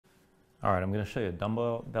All right, I'm going to show you a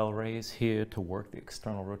dumbbell raise here to work the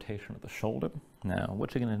external rotation of the shoulder. Now,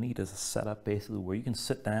 what you're going to need is a setup basically where you can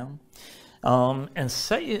sit down and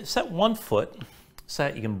set one foot.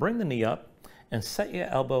 You can bring the knee up and set your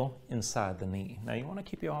elbow inside the knee. Now, you want to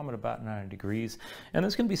keep your arm at about 90 degrees, and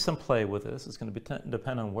there's going to be some play with this. It's going to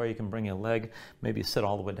depend on where you can bring your leg. Maybe sit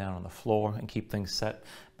all the way down on the floor and keep things set,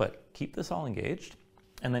 but keep this all engaged.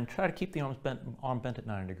 And then try to keep the arm bent at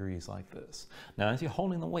 90 degrees like this. Now, as you're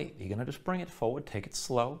holding the weight, you're gonna just bring it forward, take it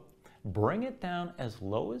slow, bring it down as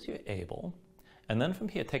low as you're able, and then from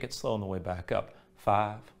here, take it slow on the way back up.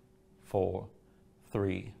 5, 4,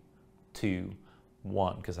 3, 2,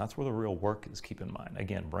 1, because that's where the real work is, keep in mind.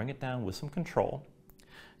 Again, bring it down with some control,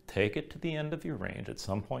 take it to the end of your range. At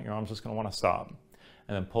some point, your arm's just gonna wanna stop,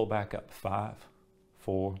 and then pull back up. 5,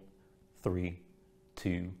 4, 3,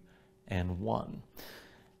 2, and 1.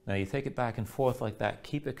 Now you take it back and forth like that,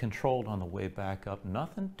 keep it controlled on the way back up,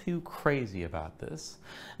 nothing too crazy about this,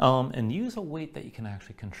 and use a weight that you can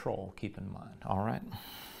actually control, keep in mind, all right?